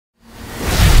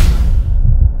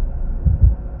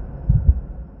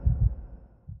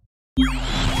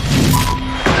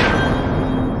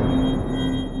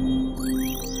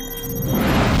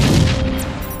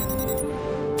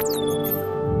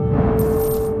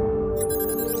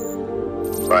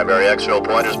Primary exfil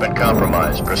point has been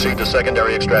compromised. Proceed to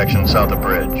secondary extraction south of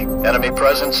bridge. Enemy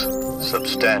presence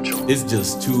substantial. It's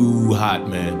just too hot,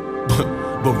 man.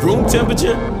 But room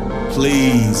temperature?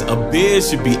 Please, a beer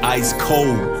should be ice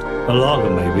cold. A lager,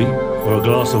 maybe. Or a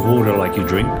glass of water like you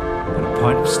drink. And a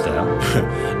pint of stout.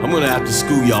 I'm gonna have to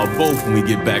school y'all both when we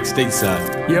get back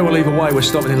stateside. Yeah, well, either way, we're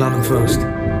stopping in London first.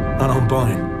 And I'm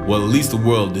buying. Well, at least the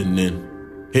world didn't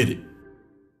end. Hit it.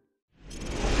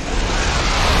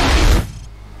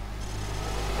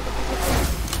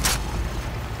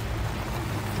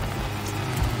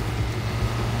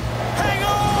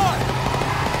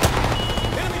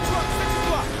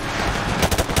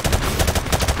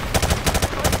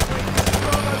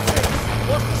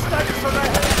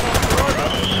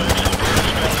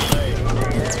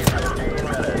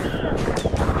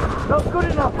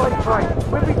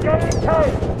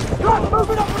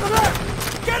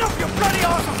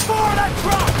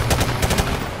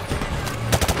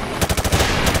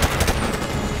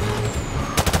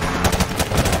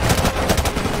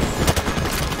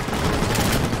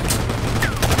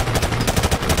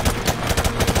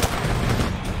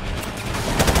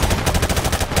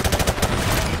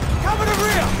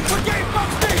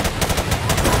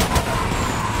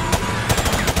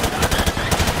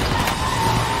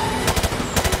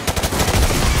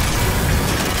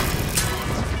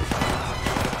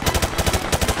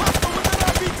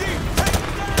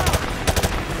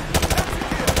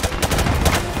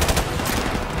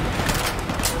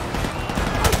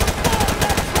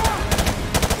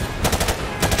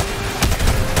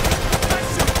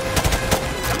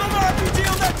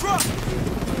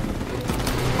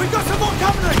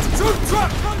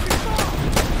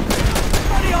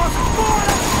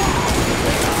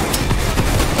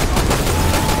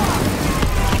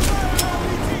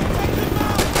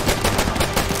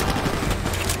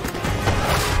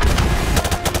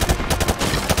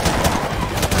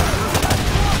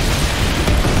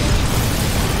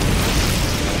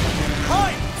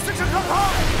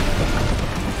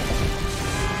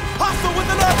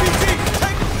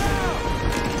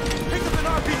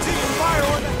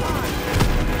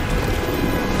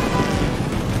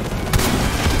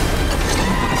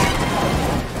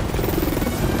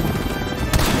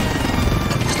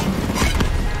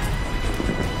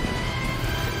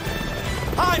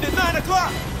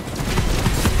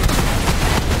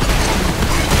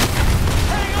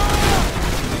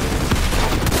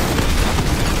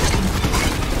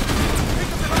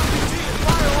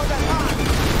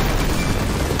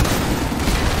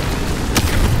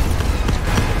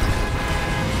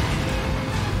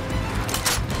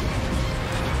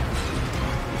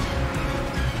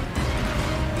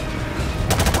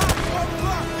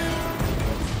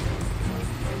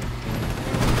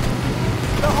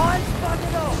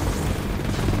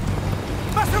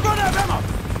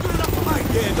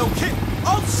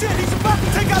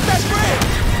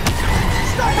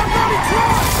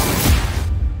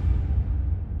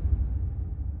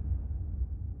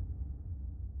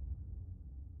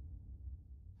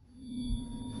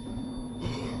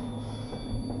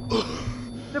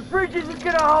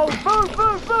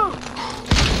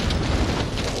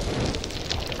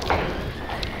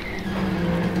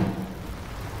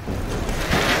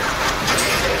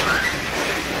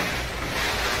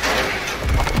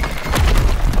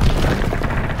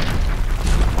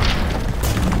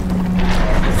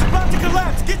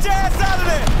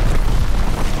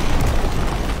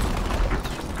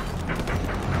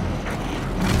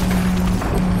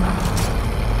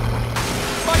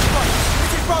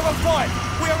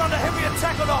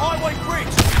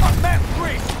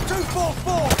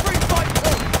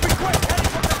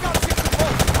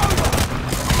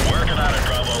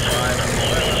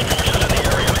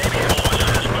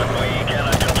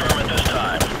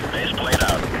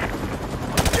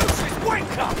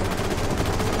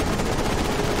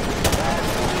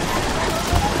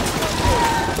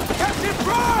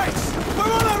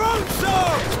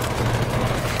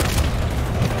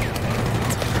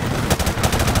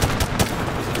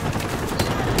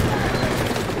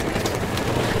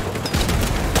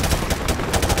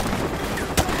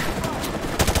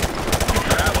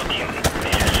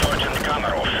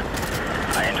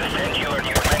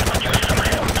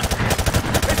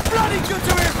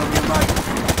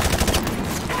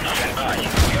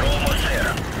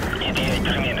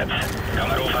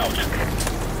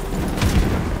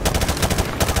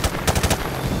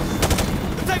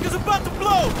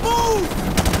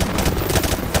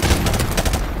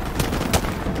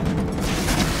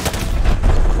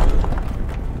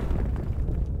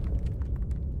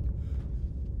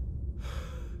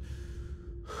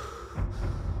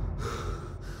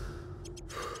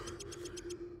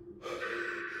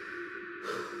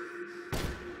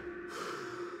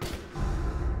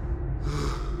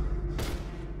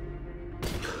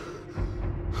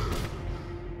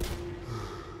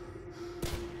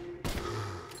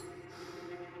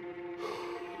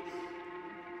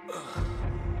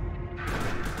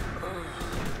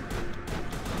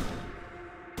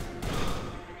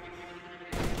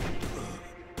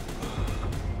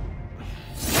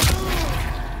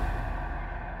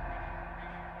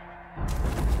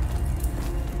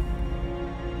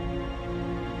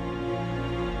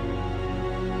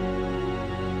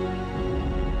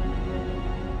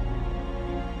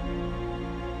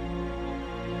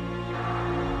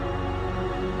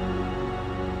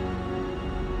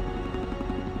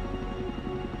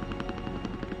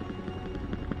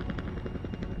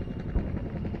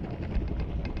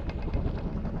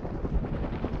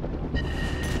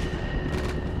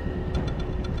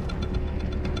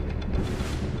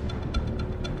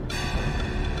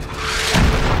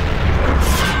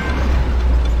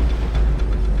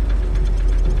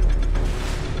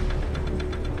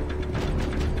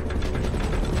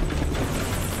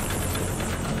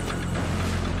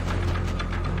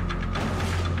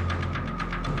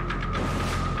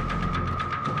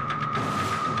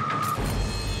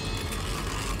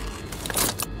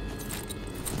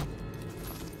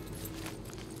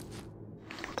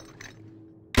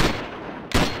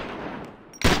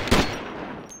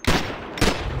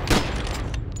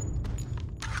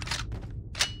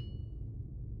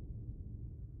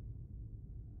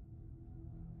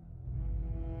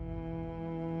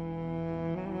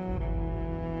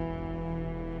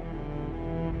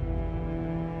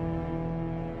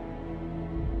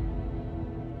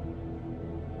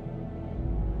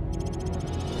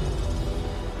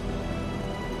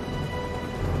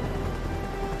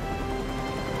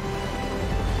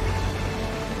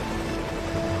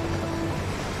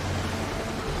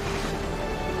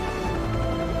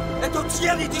 don't see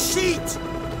any shit!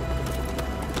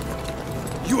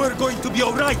 You are going to be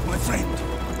alright, my friend.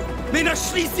 Мы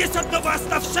нашли здесь одного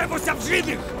оставшегося в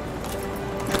живых!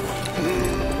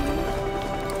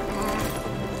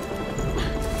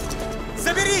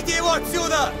 Заберите его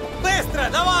отсюда! Быстро,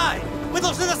 давай! Мы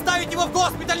должны доставить его в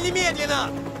госпиталь немедленно!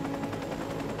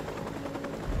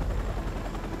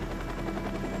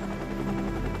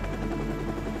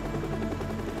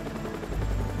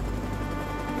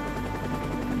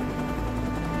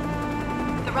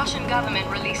 The Russian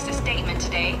government released a statement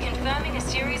today confirming a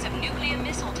series of nuclear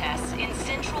missile tests in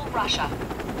central Russia.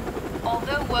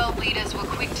 Although world leaders were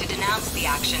quick to denounce the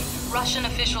action, Russian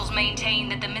officials maintain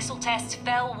that the missile tests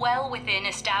fell well within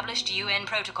established UN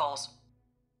protocols.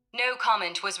 No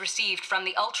comment was received from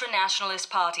the ultra-nationalist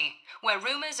party, where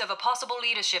rumors of a possible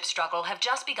leadership struggle have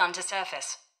just begun to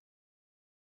surface.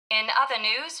 In other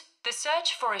news, the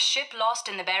search for a ship lost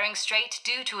in the Bering Strait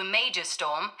due to a major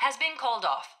storm has been called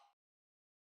off.